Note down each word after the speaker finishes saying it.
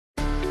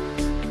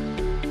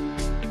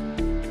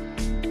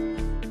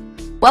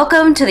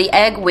Welcome to the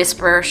Egg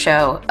Whisperer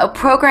Show, a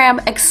program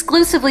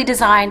exclusively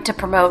designed to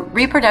promote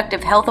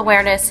reproductive health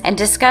awareness and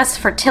discuss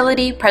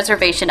fertility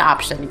preservation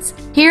options.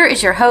 Here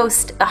is your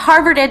host, the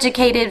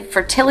Harvard-educated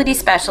fertility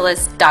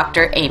specialist,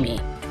 Dr. Aimee.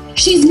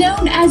 She's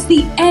known as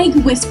the Egg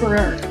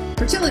Whisperer.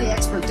 Fertility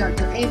expert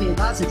Dr. Aimee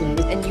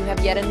Bazadeh. And you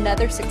have yet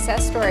another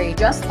success story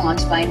Just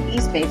launched by an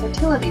East Bay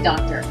fertility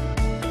doctor.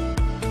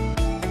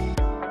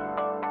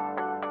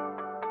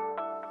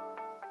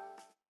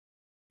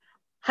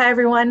 Hi,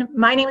 everyone.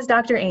 My name is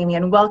Dr. Aimee,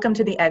 and welcome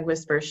to the Egg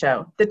Whisperer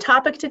Show. The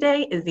topic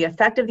today is the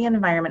effect of the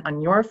environment on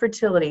your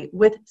fertility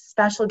with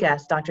special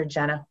guest, Dr.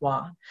 Jenna.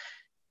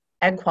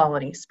 Egg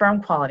quality,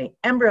 sperm quality,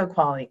 embryo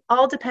quality,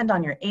 all depend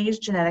on your age,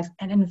 genetics,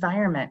 and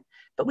environment.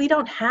 But we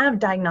don't have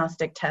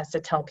diagnostic tests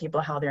to tell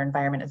people how their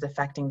environment is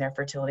affecting their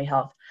fertility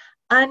health.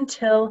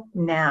 Until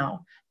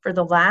now, for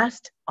the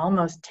last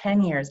almost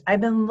 10 years,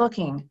 I've been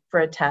looking for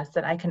a test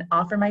that I can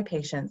offer my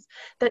patients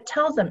that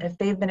tells them if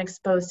they've been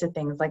exposed to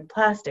things like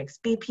plastics,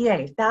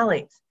 BPA,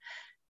 phthalates.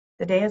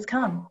 The day has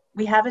come.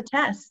 We have a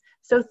test.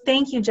 So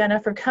thank you, Jenna,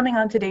 for coming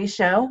on today's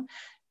show.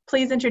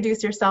 Please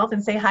introduce yourself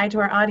and say hi to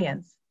our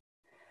audience.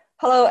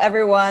 Hello,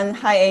 everyone.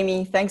 Hi,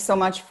 Aimee. Thanks so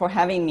much for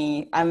having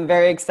me. I'm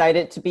very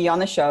excited to be on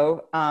the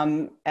show.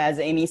 As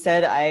Aimee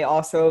said, I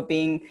also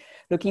been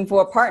looking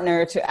for a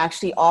partner to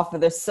actually offer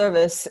this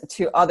service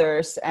to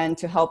others and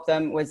to help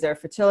them with their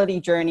fertility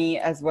journey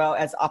as well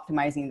as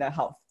optimizing their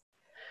health.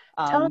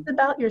 Tell us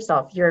about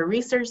yourself. You're a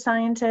research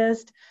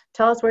scientist.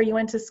 Tell us where you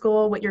went to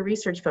school, what your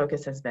research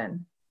focus has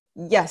been.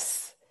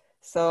 Yes.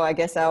 So I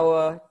guess I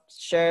will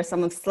share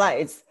some of the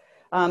slides.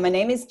 My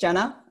name is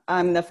Jenna.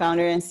 I'm the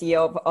founder and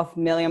CEO of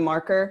Million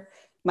Marker.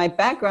 My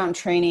background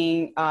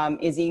training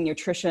is in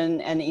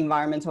nutrition and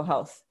environmental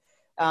health.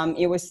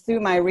 It was through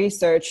my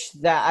research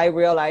that I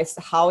realized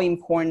how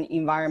important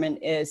environment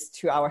is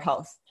to our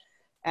health.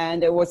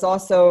 And it was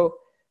also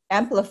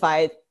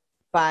amplified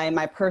by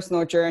my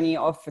personal journey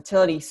of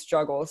fertility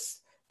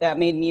struggles that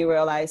made me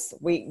realize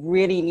we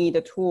really need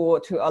a tool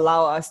to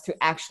allow us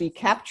to actually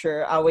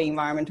capture our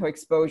environmental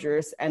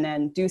exposures and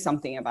then do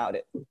something about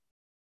it.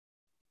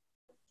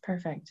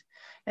 Perfect.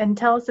 And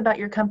tell us about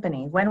your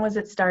company. When was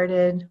it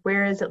started?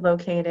 Where is it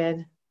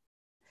located?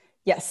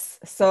 Yes.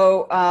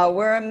 So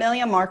we're a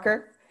Million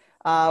Marker.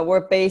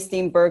 We're based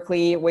in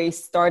Berkeley. We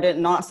started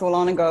not so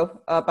long ago,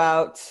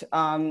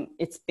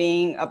 it's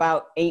been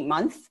about 8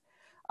 months.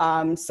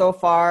 So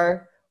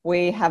far,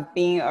 we have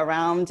been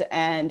around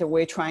and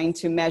we're trying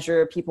to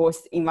measure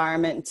people's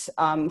environment,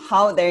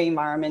 how their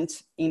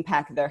environment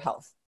impact their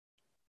health.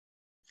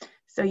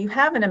 So you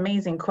have an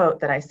amazing quote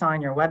that I saw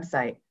on your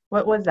website.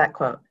 What was that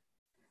quote?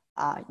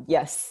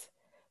 Yes.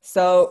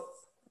 So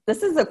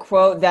this is a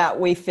quote that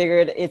we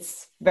figured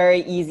it's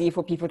very easy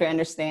for people to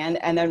understand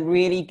and then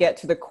really get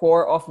to the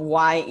core of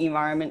why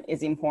environment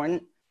is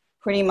important.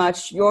 Pretty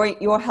much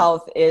your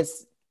health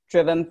is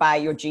driven by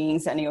your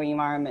genes and your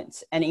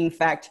environment. And in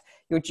fact,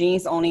 your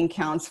genes only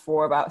accounts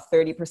for about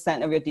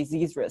 30% of your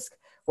disease risk,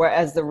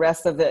 whereas the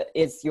rest of it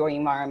is your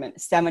environment,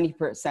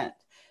 70%.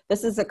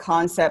 This is a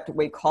concept,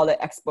 we call it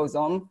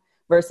exposome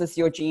versus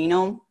your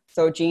genome.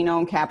 So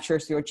genome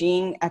captures your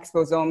gene,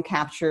 exposome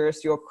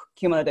captures your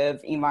cumulative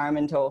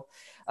environmental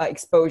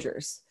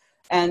exposures.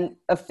 And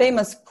a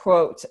famous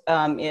quote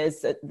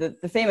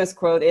the famous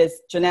quote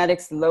is,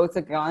 genetics loads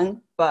a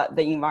gun, but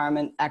the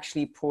environment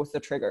actually pulls the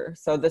trigger.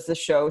 So this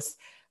shows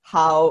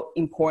how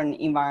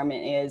important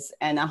environment is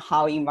and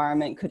how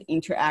environment could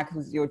interact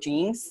with your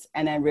genes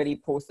and then really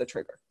pulls the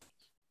trigger.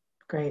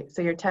 Great.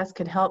 So your test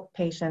could help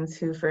patients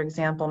who, for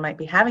example, might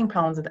be having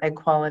problems with egg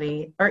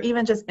quality or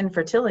even just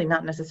infertility,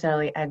 not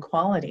necessarily egg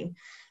quality.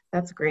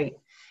 That's great.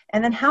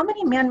 And then how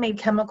many man-made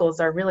chemicals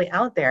are really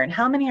out there and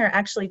how many are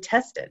actually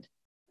tested?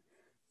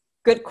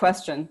 Good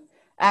question.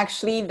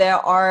 Actually, there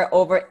are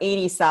over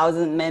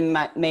 80,000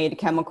 man-made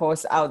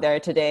chemicals out there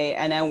today,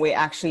 and then we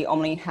actually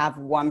only have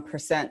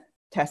 1%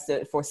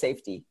 tested for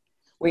safety.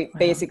 We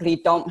basically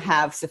don't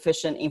have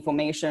sufficient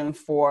information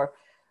for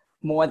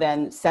more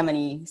than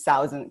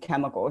 70,000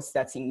 chemicals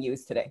that's in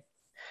use today.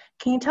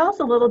 Can you tell us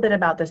a little bit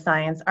about the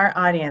science? Our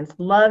audience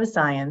loves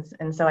science,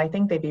 and so I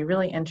think they'd be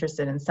really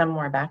interested in some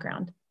more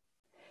background.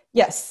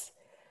 Yes.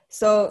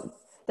 So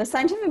the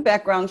scientific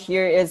background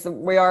here is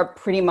we are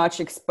pretty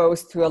much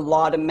exposed to a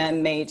lot of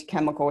man-made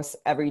chemicals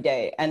every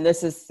day. And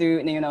this is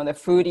through, the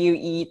food you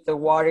eat, the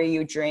water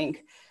you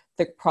drink,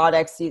 the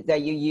products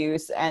that you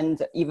use,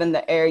 and even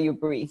the air you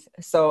breathe.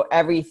 So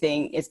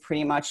everything is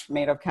pretty much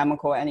made of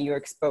chemical and you're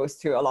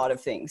exposed to a lot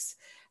of things.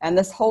 And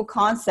this whole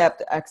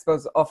concept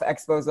of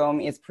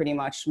exposome is pretty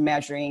much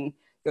measuring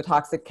your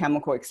toxic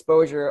chemical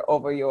exposure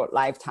over your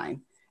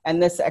lifetime.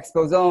 And this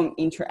exposome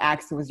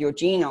interacts with your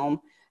genome,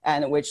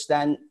 and which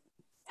then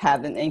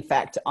have an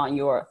effect on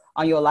your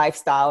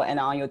lifestyle and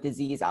on your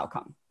disease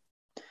outcome.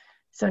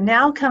 So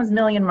now comes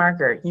Million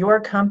Marker,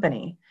 your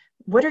company.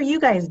 What are you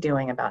guys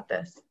doing about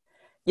this?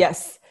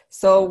 Yes.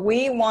 So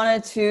we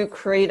wanted to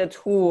create a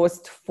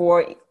tools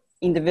for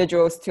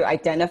individuals to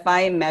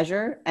identify,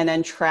 measure, and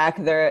then track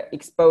their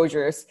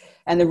exposures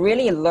and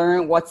really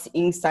learn what's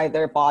inside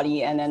their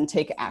body and then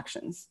take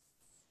actions.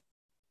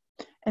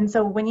 And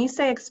so when you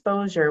say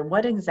exposure,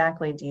 what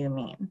exactly do you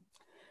mean?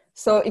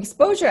 So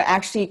exposure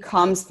actually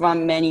comes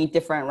from many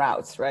different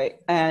routes, right?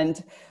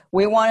 And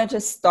we wanted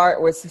to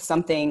start with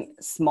something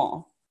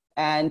small.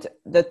 And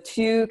the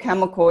two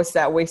chemicals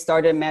that we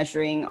started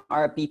measuring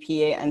are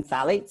BPA and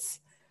phthalates.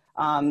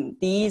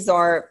 These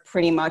are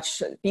pretty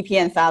much, BPA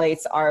and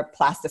phthalates are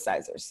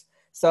plasticizers.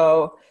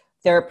 So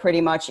they're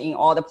pretty much in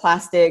all the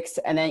plastics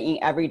and then in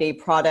everyday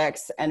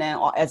products and then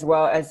as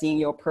well as in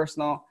your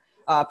personal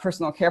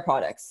care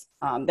products.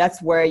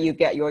 That's where you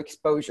get your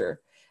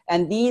exposure.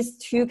 And these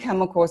two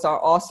chemicals are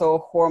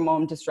also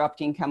hormone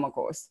disrupting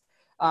chemicals.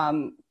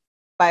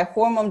 By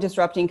hormone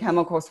disrupting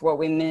chemicals, what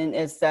we mean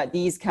is that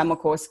these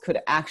chemicals could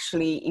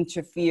actually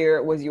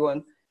interfere with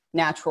your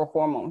natural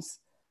hormones.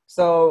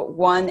 So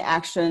one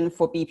action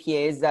for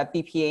BPA is that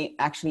BPA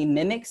actually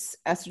mimics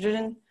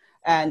estrogen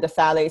and the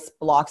phthalates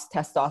blocks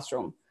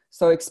testosterone.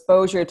 So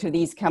exposure to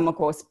these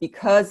chemicals,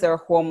 because they're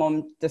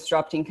hormone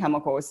disrupting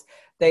chemicals,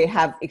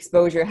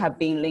 exposure have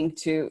been linked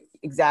to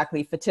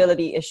exactly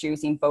fertility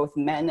issues in both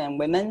men and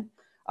women,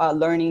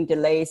 learning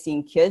delays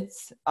in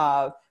kids,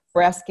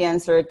 breast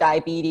cancer,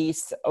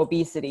 diabetes,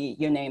 obesity,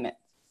 you name it.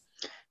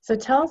 So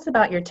tell us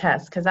about your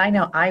test, because I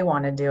know I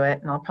want to do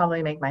it, and I'll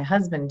probably make my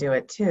husband do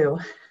it too.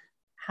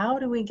 How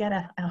do we get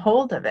a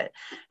hold of it?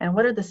 And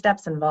what are the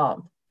steps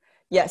involved?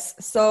 Yes,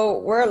 so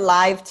we're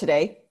live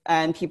today,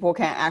 and people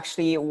can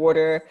actually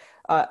order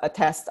a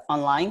test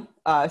online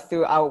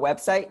through our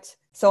website.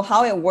 So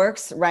how it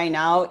works right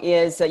now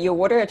is you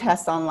order a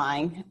test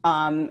online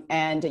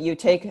and you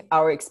take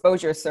our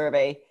exposure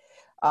survey.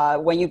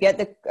 When you get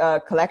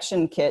the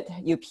collection kit,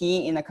 you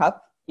pee in a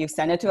cup, you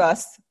send it to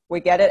us, we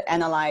get it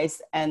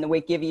analyzed, and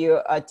we give you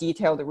a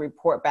detailed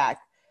report back.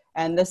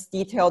 And this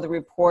detailed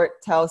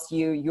report tells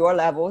you your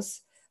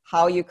levels,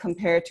 how you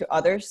compare to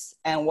others,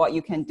 and what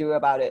you can do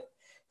about it.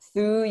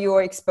 Through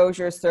your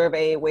exposure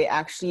survey, we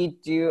actually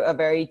do a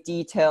very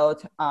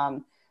detailed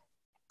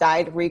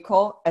diet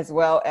recall as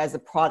well as a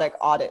product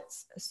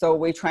audits. So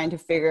we're trying to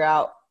figure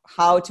out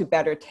how to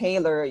better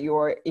tailor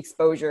your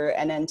exposure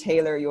and then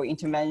tailor your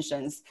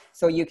interventions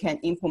so you can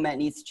implement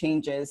these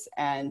changes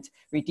and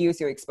reduce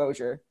your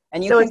exposure.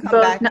 And you can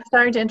come back.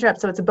 Sorry to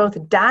interrupt. So it's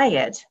both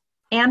diet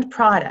and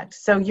product.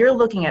 So you're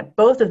looking at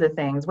both of the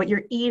things, what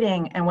you're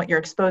eating and what you're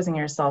exposing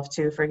yourself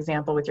to, for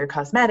example, with your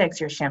cosmetics,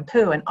 your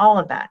shampoo, and all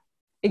of that.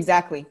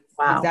 Exactly.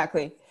 Wow.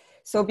 Exactly.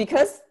 So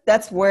because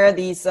that's where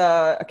these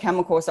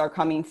chemicals are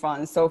coming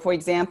from. So for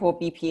example,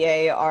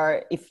 BPA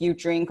are if you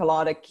drink a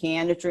lot of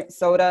canned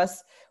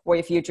sodas, or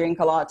if you drink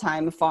a lot of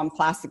time from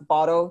plastic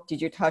bottle,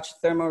 did you touch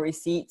thermal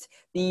receipt?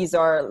 These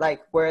are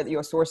like where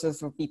your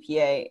sources of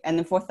BPA. And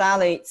then for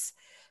phthalates,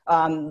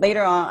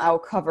 later on I'll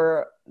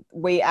cover,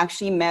 we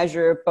actually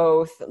measure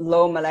both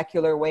low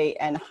molecular weight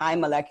and high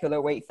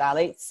molecular weight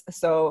phthalates.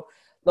 So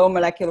low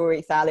molecular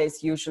weight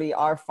phthalates usually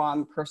are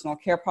from personal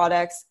care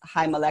products.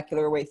 High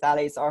molecular weight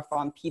phthalates are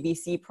from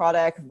PVC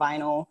product,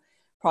 vinyl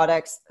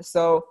products.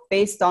 So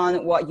based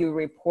on what you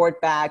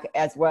report back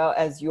as well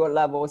as your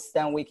levels,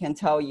 then we can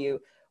tell you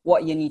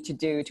what you need to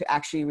do to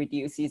actually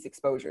reduce these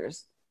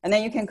exposures. And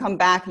then you can come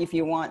back if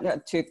you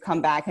want to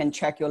come back and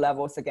check your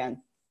levels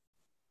again.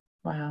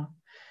 Wow.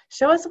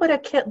 Show us what a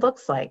kit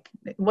looks like.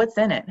 What's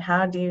in it?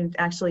 How do you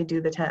actually do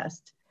the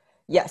test?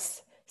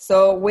 Yes.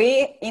 So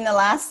in the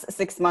last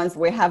 6 months,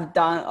 we have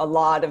done a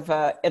lot of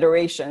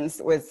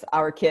iterations with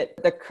our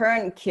kit. The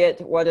current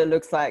kit, what it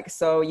looks like.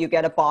 So you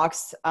get a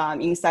box.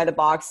 Inside the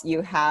box,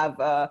 you have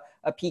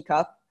a pee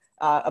cup,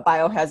 a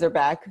biohazard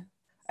bag,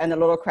 and a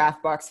little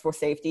craft box for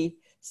safety.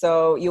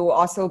 So you will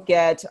also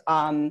get,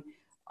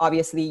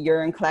 obviously,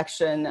 urine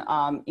collection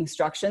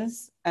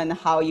instructions and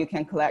how you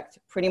can collect.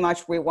 Pretty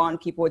much, we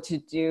want people to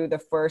do the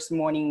first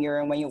morning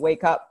urine when you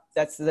wake up.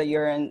 That's the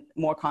urine,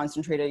 more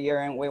concentrated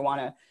urine we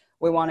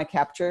want to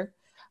capture.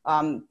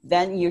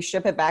 Then you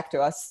ship it back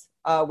to us.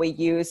 We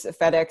use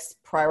FedEx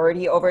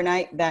priority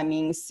overnight. That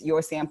means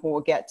your sample will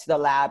get to the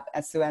lab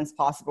as soon as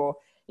possible.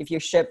 If you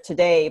ship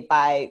today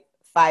by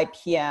 5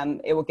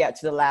 p.m., it will get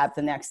to the lab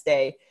the next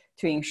day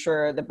to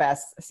ensure the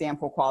best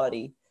sample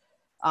quality.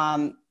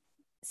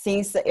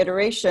 Since the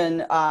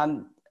iteration,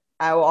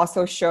 I will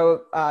also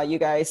show you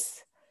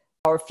guys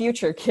our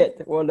future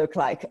kit will look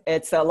like.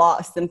 It's a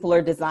lot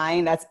simpler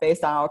design that's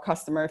based on our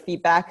customer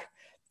feedback.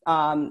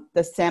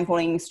 The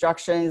sampling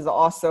instruction is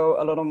also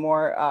a little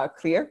more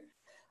clear.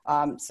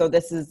 So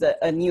this is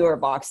a newer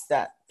box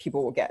that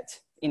people will get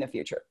in the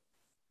future.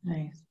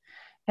 Nice.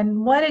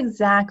 And what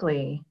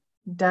exactly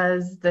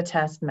does the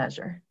test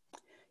measure?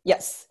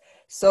 Yes.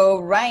 So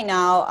right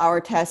now, our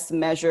tests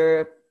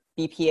measure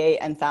BPA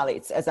and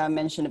phthalates, as I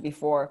mentioned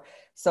before.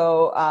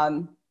 So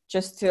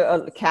just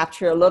to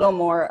capture a little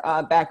more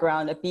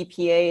background,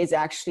 BPA is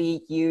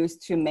actually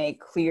used to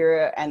make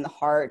clear and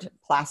hard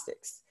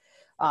plastics.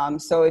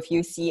 So if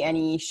you see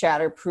any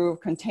shatterproof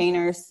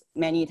containers,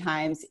 many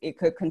times it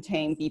could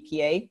contain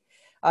BPA.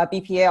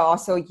 BPA are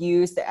also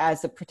used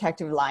as a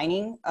protective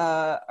lining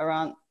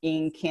around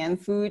in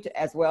canned food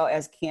as well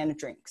as canned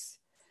drinks.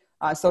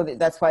 So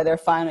that's why they're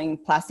found in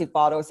plastic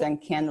bottles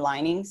and canned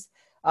linings.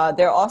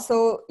 They're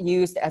also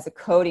used as a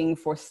coating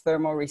for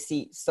thermal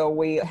receipts. So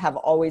we have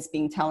always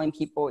been telling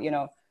people,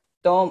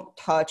 don't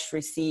touch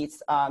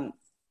receipts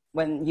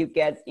when you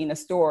get in a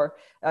store.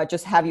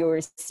 Just have your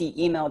receipt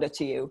emailed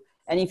to you.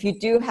 And if you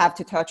do have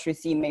to touch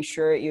receipt, make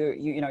sure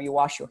you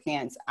wash your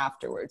hands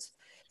afterwards.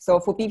 So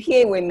for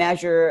BPA, we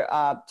measure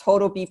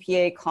total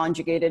BPA,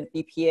 conjugated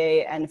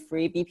BPA, and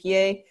free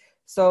BPA.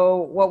 So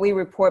what we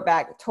report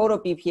back, total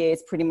BPA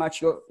is pretty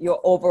much your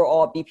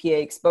overall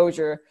BPA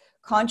exposure.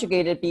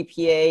 Conjugated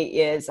BPA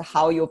is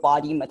how your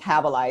body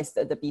metabolized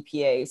the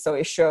BPA. So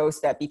it shows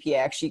that BPA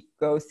actually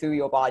goes through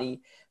your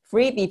body.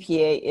 Free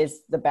BPA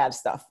is the bad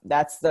stuff.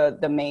 That's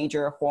the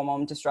major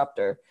hormone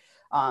disruptor.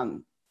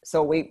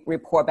 So we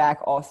report back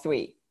all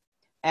three.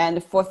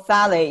 And for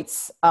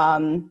phthalates,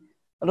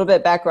 a little bit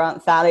of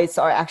background,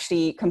 phthalates are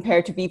actually,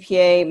 compared to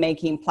BPA,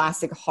 making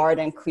plastic hard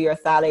and clear,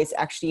 phthalates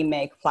actually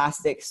make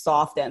plastic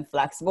soft and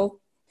flexible.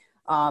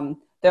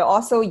 They're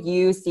also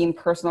used in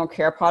personal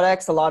care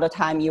products. A lot of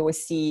time you will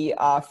see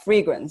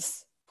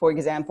fragrance, for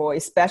example,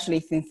 especially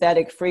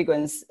synthetic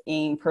fragrance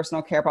in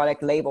personal care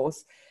product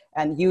labels.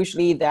 And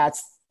usually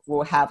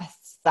will have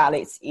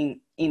phthalates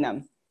in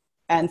them.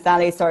 And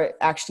phthalates are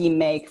actually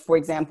make, for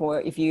example,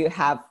 if you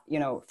have,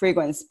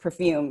 fragrance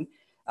perfume,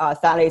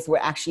 phthalates will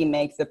actually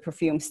make the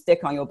perfume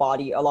stick on your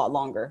body a lot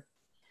longer.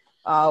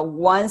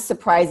 One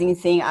surprising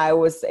thing I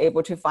was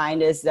able to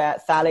find is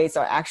that phthalates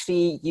are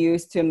actually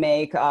used to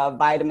make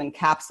vitamin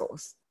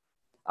capsules.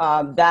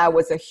 That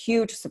was a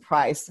huge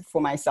surprise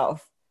for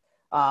myself.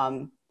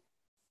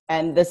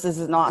 And this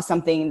is not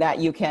something that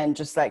you can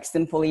just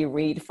simply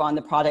read from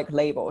the product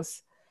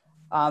labels.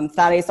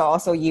 Phthalates are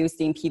also used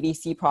in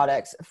PVC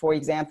products. For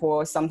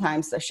example,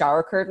 sometimes a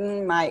shower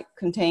curtain might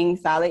contain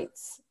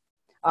phthalates.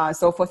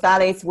 So for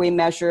phthalates, we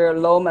measure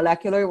low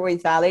molecular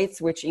weight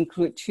phthalates, which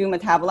include 2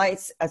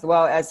 metabolites, as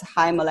well as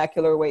high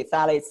molecular weight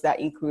phthalates that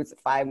includes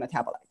 5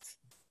 metabolites.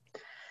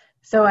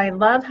 So I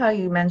love how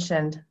you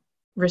mentioned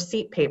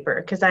receipt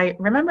paper, because I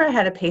remember I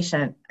had a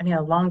patient,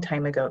 a long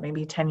time ago,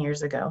 maybe 10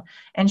 years ago,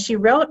 and she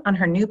wrote on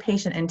her new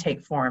patient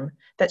intake form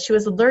that she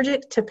was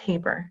allergic to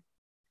paper.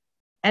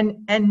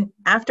 And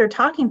after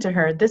talking to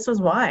her, this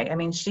was why.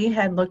 she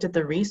had looked at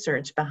the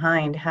research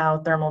behind how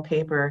thermal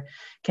paper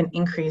can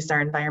increase our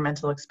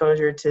environmental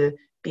exposure to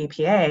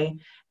BPA.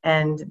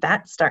 And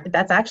that's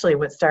actually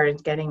what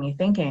started getting me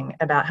thinking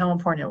about how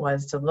important it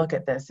was to look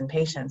at this in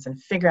patients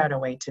and figure out a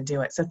way to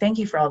do it. So thank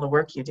you for all the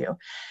work you do.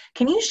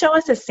 Can you show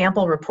us a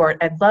sample report?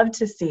 I'd love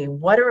to see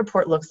what a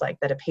report looks like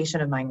that a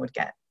patient of mine would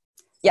get.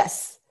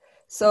 Yes.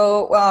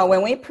 So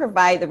when we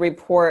provide the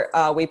report,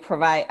 we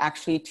provide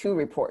actually 2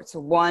 reports.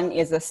 One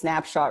is a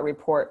snapshot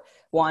report.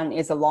 One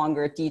is a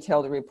longer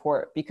detailed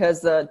report, because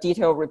the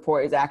detailed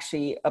report is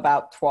actually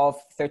about 12,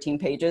 13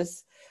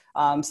 pages.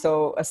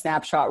 So a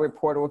snapshot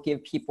report will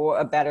give people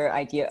a better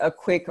idea, a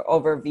quick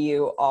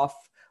overview of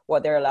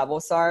what their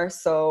levels are.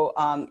 So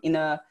in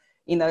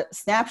a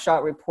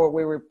snapshot report,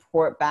 we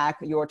report back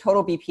your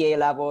total BPA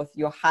levels,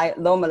 your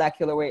low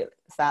molecular weight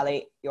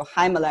phthalate, your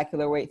high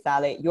molecular weight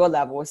phthalate, your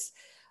levels,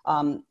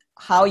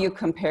 how you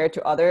compare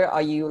to other.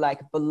 Are you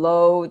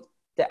below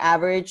the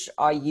average?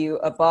 Are you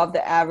above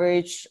the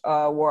average?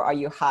 Or are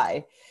you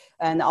high?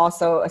 And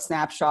also a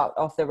snapshot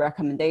of the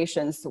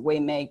recommendations we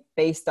make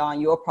based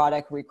on your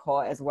product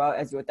recall as well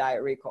as your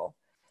diet recall.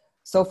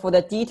 So for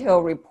the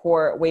detailed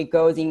report, we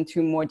go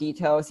into more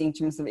details in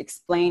terms of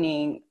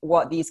explaining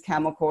what these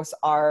chemicals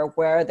are,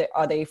 where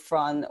are they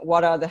from,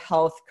 what are the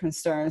health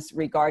concerns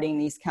regarding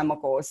these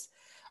chemicals,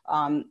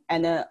 and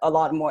then a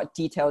lot more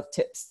detailed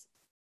tips.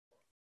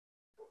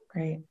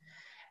 Great.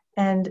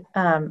 And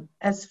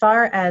as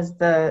far as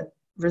the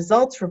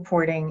results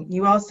reporting,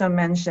 you also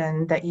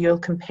mentioned that you'll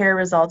compare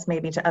results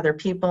maybe to other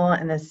people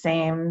in the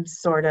same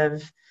sort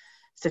of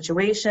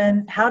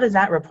situation. How does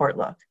that report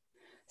look?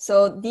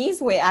 So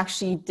these we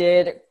actually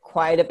did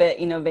quite a bit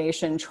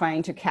innovation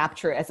trying to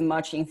capture as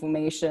much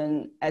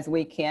information as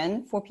we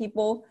can for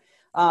people.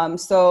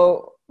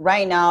 So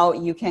right now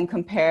you can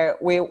compare,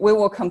 we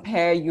will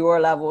compare your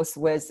levels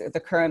with the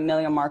current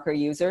million marker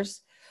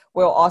users.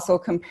 We'll also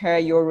compare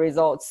your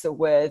results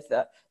with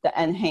the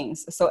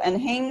NHANES. So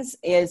NHANES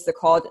is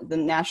called the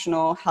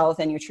National Health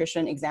and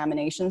Nutrition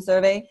Examination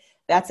Survey.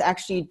 That's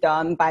actually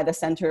done by the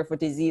Center for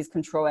Disease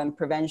Control and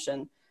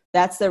Prevention.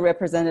 That's the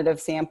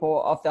representative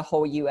sample of the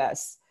whole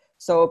US.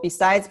 So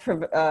besides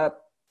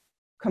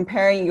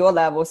comparing your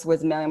levels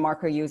with million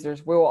marker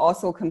users, we will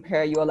also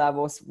compare your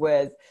levels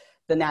with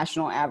the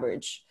national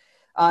average.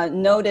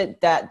 Noted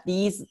that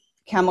these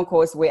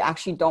chemicals, we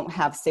actually don't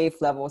have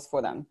safe levels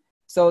for them.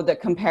 So the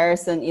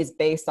comparison is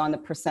based on the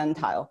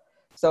percentile.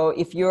 So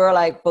if you're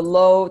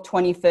below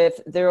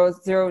 25th,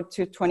 0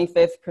 to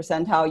 25th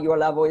percentile, your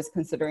level is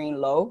considering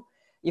low.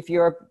 If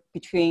you're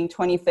between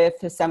 25th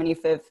to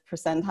 75th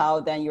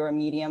percentile, then you're a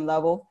medium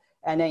level.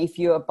 And then if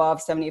you're above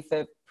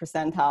 75th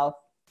percentile,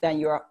 then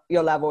your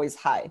level is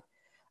high.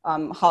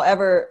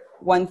 However,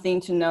 one thing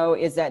to know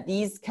is that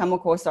these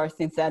chemicals are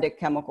synthetic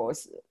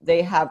chemicals.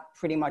 They have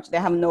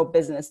no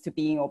business to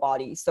be in your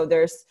body. So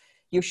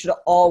you should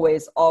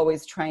always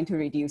trying to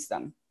reduce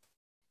them.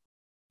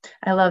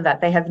 I love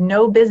that. They have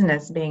no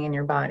business being in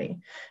your body.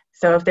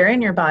 So if they're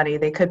in your body,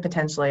 they could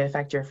potentially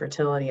affect your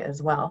fertility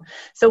as well.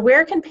 So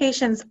where can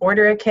patients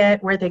order a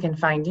kit, where they can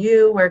find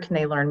you, where can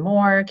they learn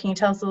more? Can you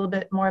tell us a little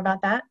bit more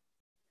about that?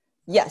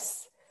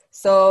 Yes.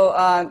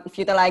 So if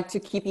you'd like to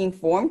keep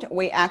informed,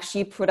 we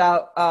actually put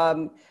out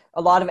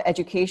a lot of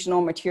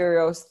educational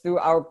materials through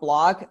our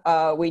blog.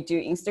 We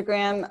do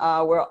Instagram.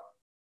 We're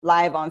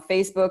live on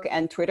Facebook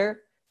and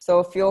Twitter.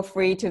 So feel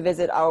free to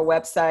visit our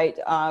website,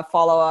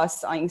 follow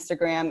us on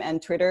Instagram and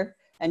Twitter,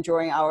 and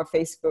join our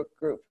Facebook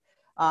group.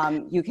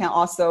 You can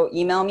also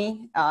email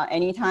me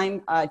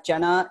anytime,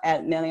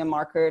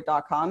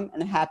 Jenna@millionmarker.com,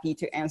 and happy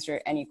to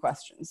answer any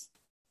questions.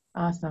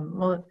 Awesome.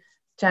 Well,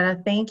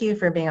 Jenna, thank you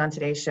for being on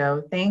today's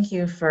show. Thank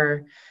you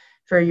for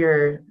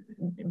your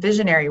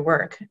visionary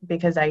work,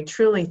 because I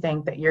truly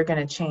think that you're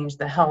going to change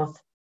the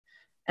health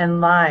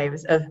and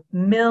lives of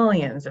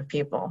millions of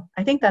people.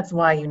 I think that's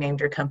why you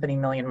named your company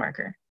Million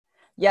Marker.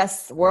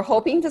 Yes, we're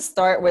hoping to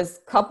start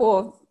with a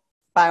couple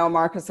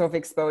biomarkers of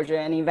exposure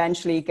and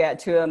eventually get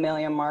to 1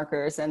 million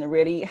markers and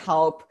really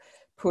help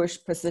push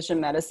precision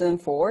medicine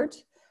forward.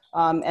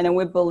 And then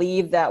we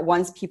believe that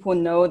once people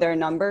know their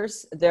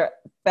numbers, they're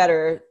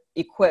better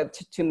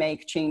equipped to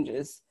make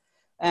changes.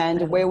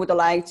 And we would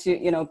like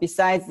to,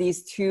 besides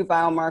these 2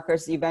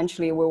 biomarkers,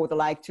 eventually we would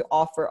like to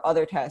offer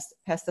other tests,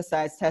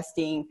 pesticides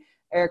testing,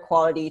 air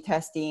quality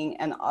testing,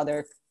 and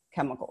other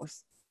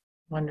chemicals.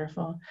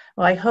 Wonderful.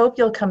 Well, I hope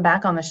you'll come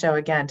back on the show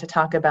again to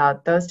talk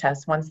about those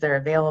tests once they're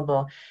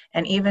available,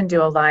 and even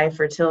do a live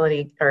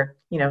fertility or,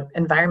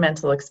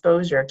 environmental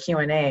exposure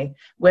Q&A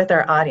with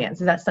our audience.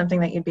 Is that something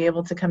that you'd be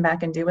able to come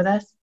back and do with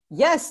us?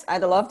 Yes,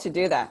 I'd love to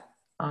do that.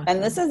 Awesome.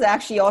 And this is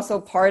actually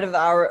also part of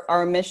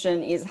our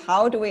mission, is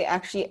how do we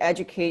actually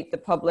educate the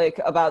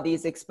public about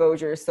these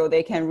exposures so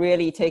they can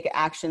really take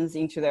actions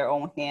into their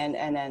own hand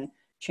and then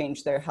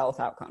change their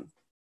health outcome.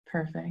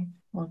 Perfect.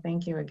 Well,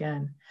 thank you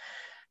again.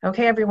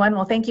 Okay, everyone.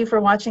 Well, thank you for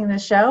watching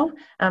this show.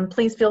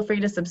 Please feel free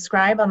to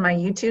subscribe on my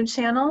YouTube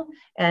channel,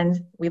 and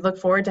we look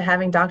forward to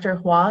having Dr.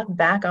 Hua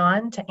back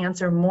on to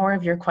answer more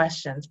of your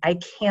questions. I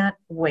can't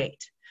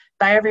wait.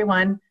 Bye,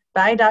 everyone.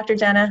 Bye, Dr.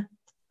 Jenna.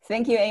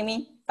 Thank you,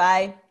 Aimee.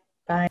 Bye.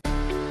 Bye.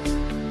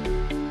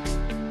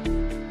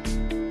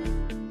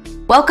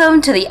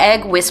 Welcome to the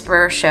Egg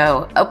Whisperer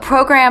Show, a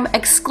program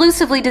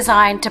exclusively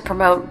designed to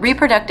promote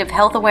reproductive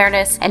health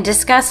awareness and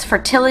discuss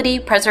fertility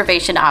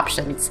preservation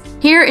options.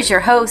 Here is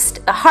your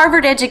host, the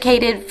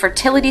Harvard-educated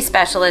fertility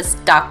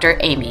specialist, Dr.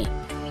 Aimee.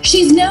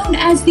 She's known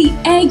as the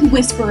Egg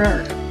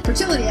Whisperer.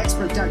 Fertility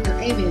expert Dr.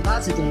 Aimee,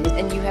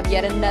 And you have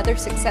yet another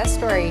success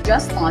story.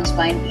 Just launched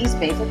by an East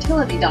Bay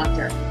fertility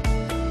doctor.